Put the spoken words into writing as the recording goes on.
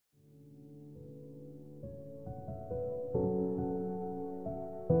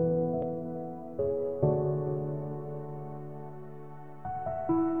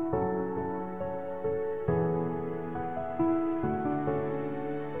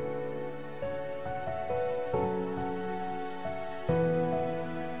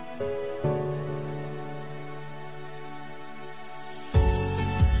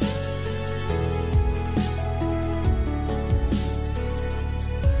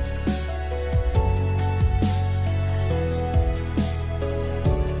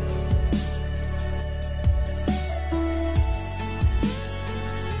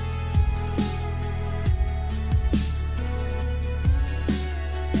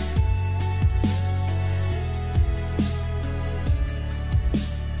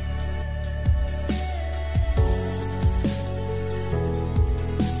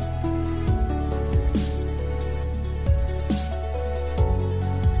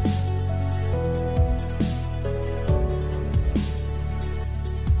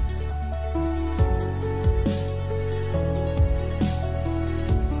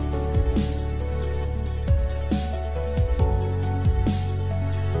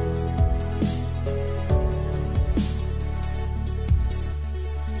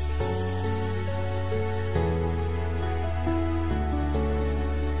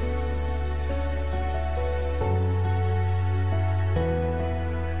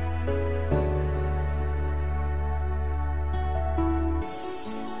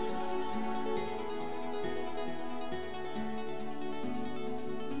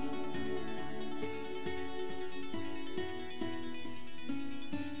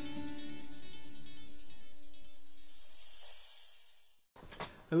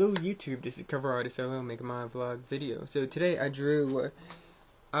Hello YouTube, this is cover artist Hello making my vlog video. So today I drew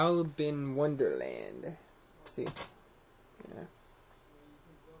Albin Wonderland. See? Yeah.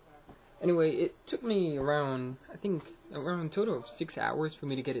 Anyway, it took me around, I think, around a total of 6 hours for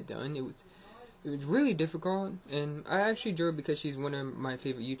me to get it done. It was really difficult, and I actually drew it because she's one of my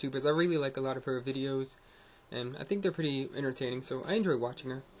favorite YouTubers. I really like a lot of her videos, and I think they're pretty entertaining, so I enjoy watching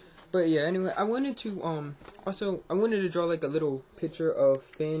her. But yeah, anyway, I wanted to I wanted to draw like a little picture of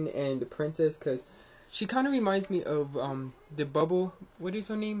Finn and the princess, because she kind of reminds me of the Bubble, what is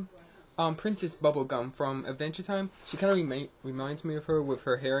her name? Princess Bubblegum from Adventure Time. She kind of reminds me of her with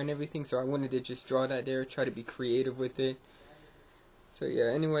her hair and everything, so I wanted to just draw that there, try to be creative with it. So yeah,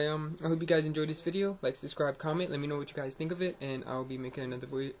 anyway, I hope you guys enjoyed this video. Like, subscribe, comment, let me know what you guys think of it, and I'll be making another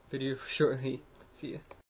video shortly. See ya.